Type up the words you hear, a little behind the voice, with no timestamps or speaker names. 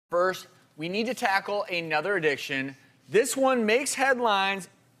First, we need to tackle another addiction. This one makes headlines.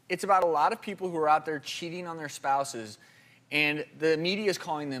 It's about a lot of people who are out there cheating on their spouses, and the media is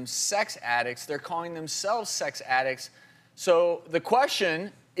calling them sex addicts. They're calling themselves sex addicts. So the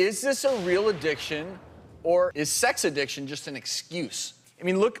question, is this a real addiction, or is sex addiction just an excuse? I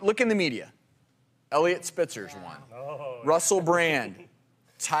mean, look in the media. Elliot Spitzer's one. Oh. Russell Brand,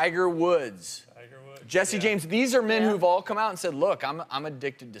 Tiger Woods, Jesse James. These are men who've all come out and said, look, I'm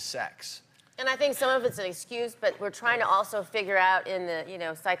addicted to sex. And I think some of it's an excuse, but we're trying to also figure out in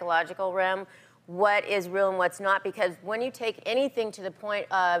the psychological realm what is real and what's not, because when you take anything to the point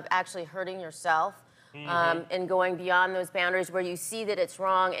of actually hurting yourself, and going beyond those boundaries where you see that it's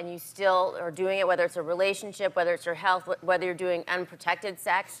wrong and you still are doing it, whether it's a relationship, whether it's your health, whether you're doing unprotected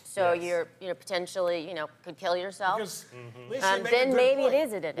sex, so you're potentially could kill yourself. Because, Lisa, you make a then good maybe point. it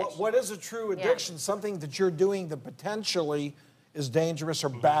is an addiction. What is a true addiction? Something that you're doing that potentially is dangerous or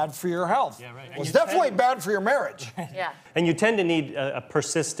bad for your health. Yeah, right. Well, it's definitely bad for your marriage. Yeah. And you tend to need a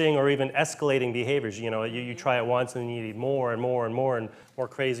persisting or even escalating behaviors. You try it once and you need more and more and more and more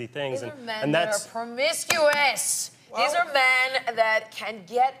crazy things. These are men that are promiscuous. Well, these are men that can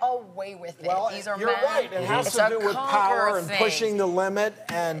get away with it. Well, These are you're men. right. It has It's to a do with conquer power and thing. pushing the limit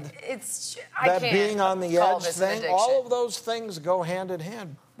and I that can't being on the call edge this an thing. addiction. All of those things go hand in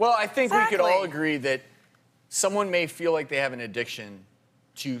hand. Well, I think we could all Exactly. agree that someone may feel like they have an addiction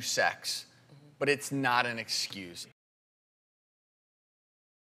to sex, but it's not an excuse.